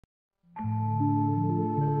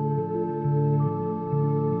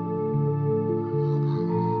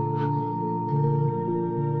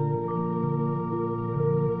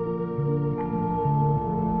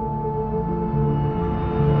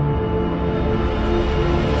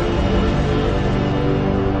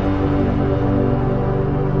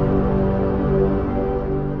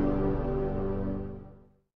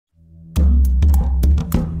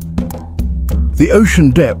The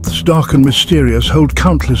ocean depths, dark and mysterious, hold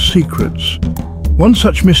countless secrets. One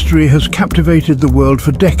such mystery has captivated the world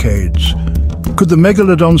for decades. Could the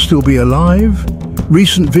Megalodon still be alive?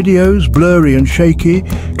 Recent videos, blurry and shaky,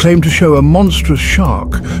 claim to show a monstrous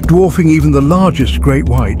shark, dwarfing even the largest great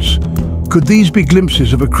whites. Could these be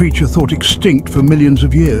glimpses of a creature thought extinct for millions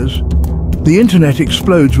of years? The internet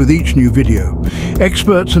explodes with each new video.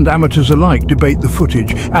 Experts and amateurs alike debate the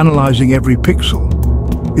footage, analyzing every pixel.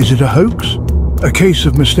 Is it a hoax? A case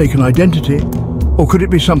of mistaken identity? Or could it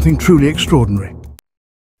be something truly extraordinary?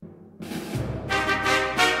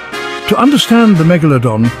 To understand the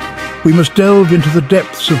Megalodon, we must delve into the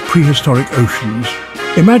depths of prehistoric oceans.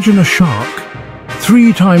 Imagine a shark,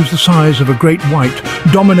 3 times the size of a great white,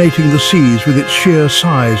 dominating the seas with its sheer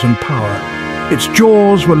size and power. Its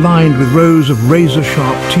jaws were lined with rows of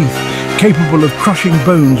razor-sharp teeth, capable of crushing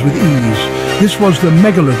bones with ease. This was the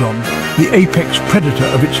Megalodon, the apex predator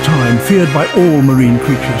of its time, feared by all marine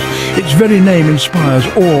creatures. Its very name inspires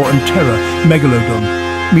awe and terror,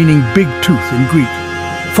 Megalodon, meaning big tooth in Greek.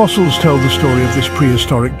 Fossils tell the story of this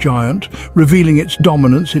prehistoric giant, revealing its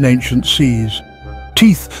dominance in ancient seas.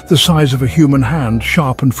 Teeth the size of a human hand,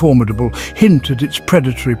 sharp and formidable, hint at its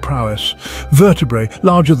predatory prowess. Vertebrae,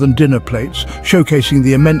 larger than dinner plates, showcasing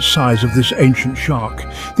the immense size of this ancient shark.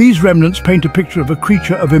 These remnants paint a picture of a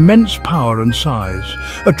creature of immense power and size,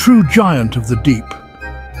 a true giant of the deep.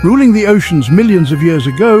 Ruling the oceans millions of years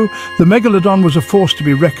ago, the Megalodon was a force to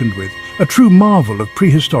be reckoned with, a true marvel of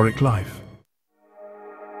prehistoric life.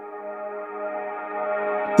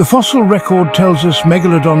 The fossil record tells us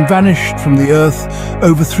Megalodon vanished from the Earth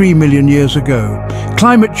over 3 million years ago.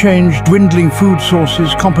 Climate change, dwindling food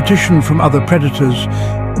sources, competition from other predators.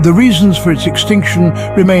 The reasons for its extinction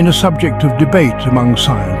remain a subject of debate among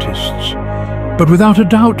scientists. But without a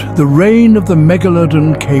doubt, the reign of the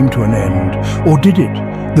Megalodon came to an end. Or did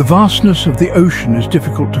it? The vastness of the ocean is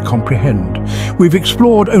difficult to comprehend. We've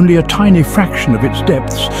explored only a tiny fraction of its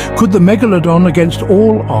depths. Could the Megalodon, against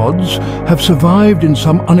all odds, have survived in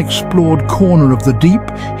some unexplored corner of the deep,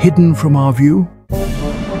 hidden from our view?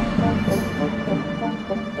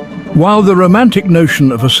 While the romantic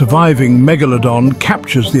notion of a surviving Megalodon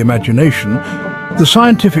captures the imagination, the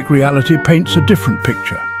scientific reality paints a different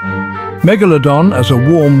picture. Megalodon, as a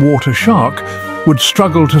warm water shark, would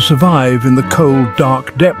struggle to survive in the cold,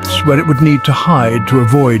 dark depths where it would need to hide to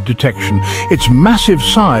avoid detection. Its massive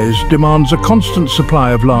size demands a constant supply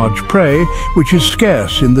of large prey, which is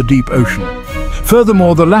scarce in the deep ocean.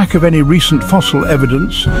 Furthermore, the lack of any recent fossil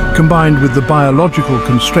evidence, combined with the biological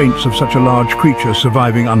constraints of such a large creature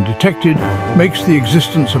surviving undetected, makes the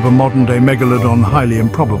existence of a modern-day Megalodon highly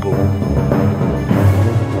improbable.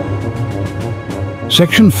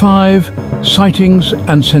 Section 5. Sightings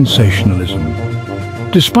and sensationalism.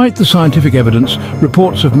 Despite the scientific evidence,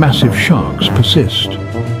 reports of massive sharks persist.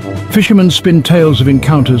 Fishermen spin tales of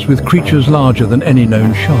encounters with creatures larger than any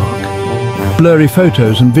known shark. Blurry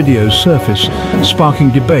photos and videos surface, sparking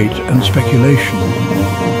debate and speculation.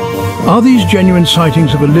 Are these genuine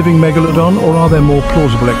sightings of a living Megalodon, or are there more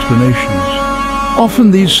plausible explanations?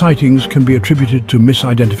 Often these sightings can be attributed to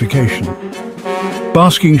misidentification.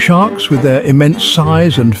 Basking sharks, with their immense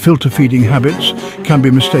size and filter-feeding habits, can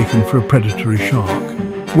be mistaken for a predatory shark.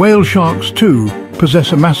 Whale sharks, too,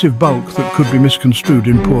 possess a massive bulk that could be misconstrued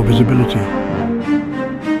in poor visibility.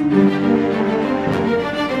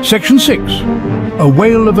 Section 6. A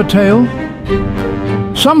whale of a tale?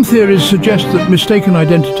 Some theories suggest that mistaken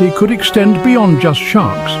identity could extend beyond just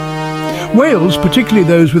sharks. Whales, particularly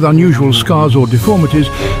those with unusual scars or deformities,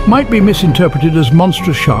 might be misinterpreted as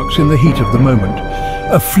monstrous sharks in the heat of the moment.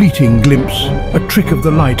 A fleeting glimpse, a trick of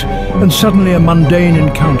the light, and suddenly a mundane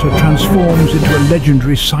encounter transforms into a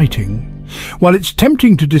legendary sighting. While it's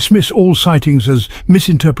tempting to dismiss all sightings as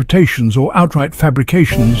misinterpretations or outright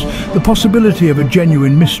fabrications, the possibility of a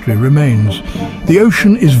genuine mystery remains. The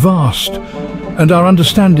ocean is vast, and our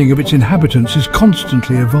understanding of its inhabitants is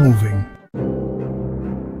constantly evolving.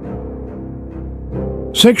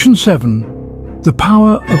 Section 7. The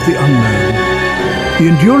power of the unknown. The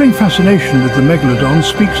enduring fascination with the Megalodon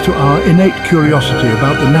speaks to our innate curiosity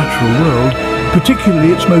about the natural world,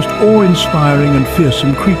 particularly its most awe-inspiring and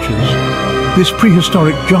fearsome creatures. This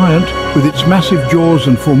prehistoric giant, with its massive jaws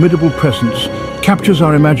and formidable presence, captures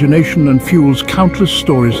our imagination and fuels countless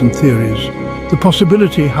stories and theories. The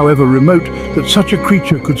possibility, however remote, that such a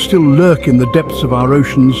creature could still lurk in the depths of our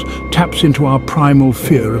oceans taps into our primal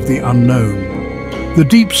fear of the unknown. The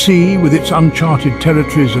deep sea, with its uncharted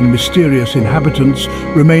territories and mysterious inhabitants,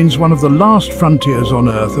 remains one of the last frontiers on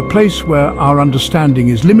Earth, a place where our understanding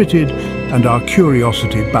is limited and our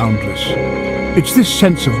curiosity boundless. It's this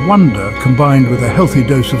sense of wonder, combined with a healthy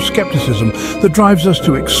dose of skepticism, that drives us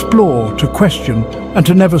to explore, to question, and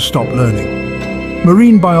to never stop learning.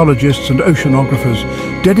 Marine biologists and oceanographers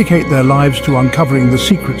dedicate their lives to uncovering the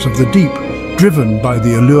secrets of the deep, driven by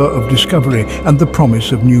the allure of discovery and the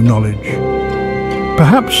promise of new knowledge.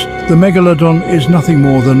 Perhaps the Megalodon is nothing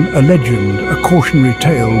more than a legend, a cautionary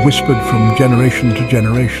tale whispered from generation to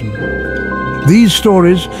generation. These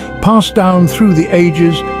stories, passed down through the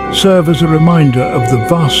ages, serve as a reminder of the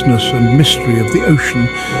vastness and mystery of the ocean,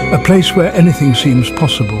 a place where anything seems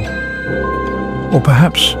possible. Or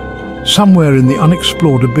perhaps, somewhere in the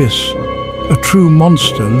unexplored abyss, a true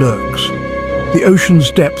monster lurks. The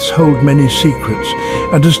ocean's depths hold many secrets,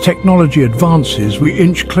 and as technology advances, we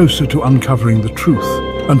inch closer to uncovering the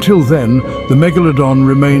truth. Until then, the Megalodon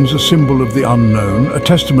remains a symbol of the unknown, a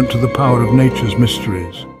testament to the power of nature's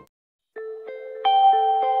mysteries.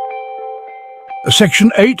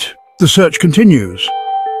 Section 8. The search continues.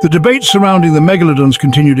 The debate surrounding the Megalodon's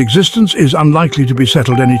continued existence is unlikely to be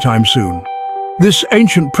settled anytime soon. This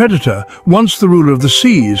ancient predator, once the ruler of the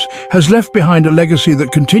seas, has left behind a legacy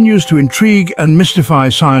that continues to intrigue and mystify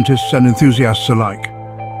scientists and enthusiasts alike.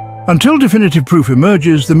 Until definitive proof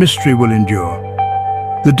emerges, the mystery will endure.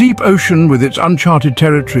 The deep ocean, with its uncharted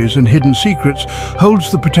territories and hidden secrets,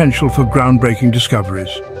 holds the potential for groundbreaking discoveries.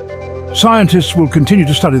 Scientists will continue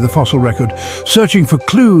to study the fossil record, searching for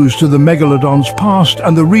clues to the Megalodon's past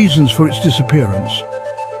and the reasons for its disappearance.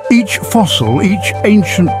 Each fossil, each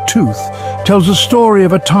ancient tooth, tells a story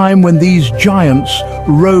of a time when these giants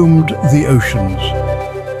roamed the oceans.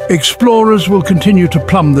 Explorers will continue to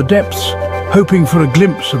plumb the depths, hoping for a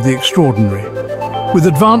glimpse of the extraordinary. With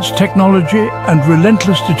advanced technology and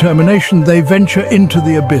relentless determination, they venture into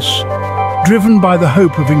the abyss, driven by the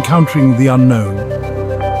hope of encountering the unknown.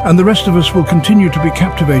 And the rest of us will continue to be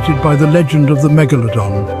captivated by the legend of the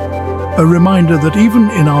Megalodon, a reminder that even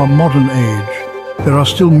in our modern age, there are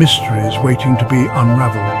still mysteries waiting to be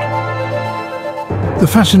unraveled. The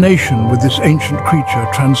fascination with this ancient creature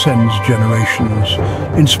transcends generations,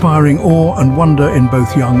 inspiring awe and wonder in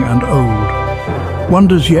both young and old.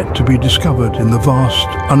 Wonders yet to be discovered in the vast,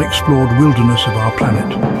 unexplored wilderness of our planet.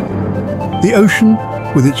 The ocean,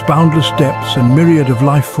 with its boundless depths and myriad of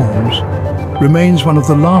life forms, remains one of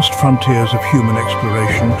the last frontiers of human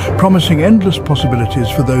exploration, promising endless possibilities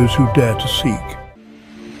for those who dare to seek.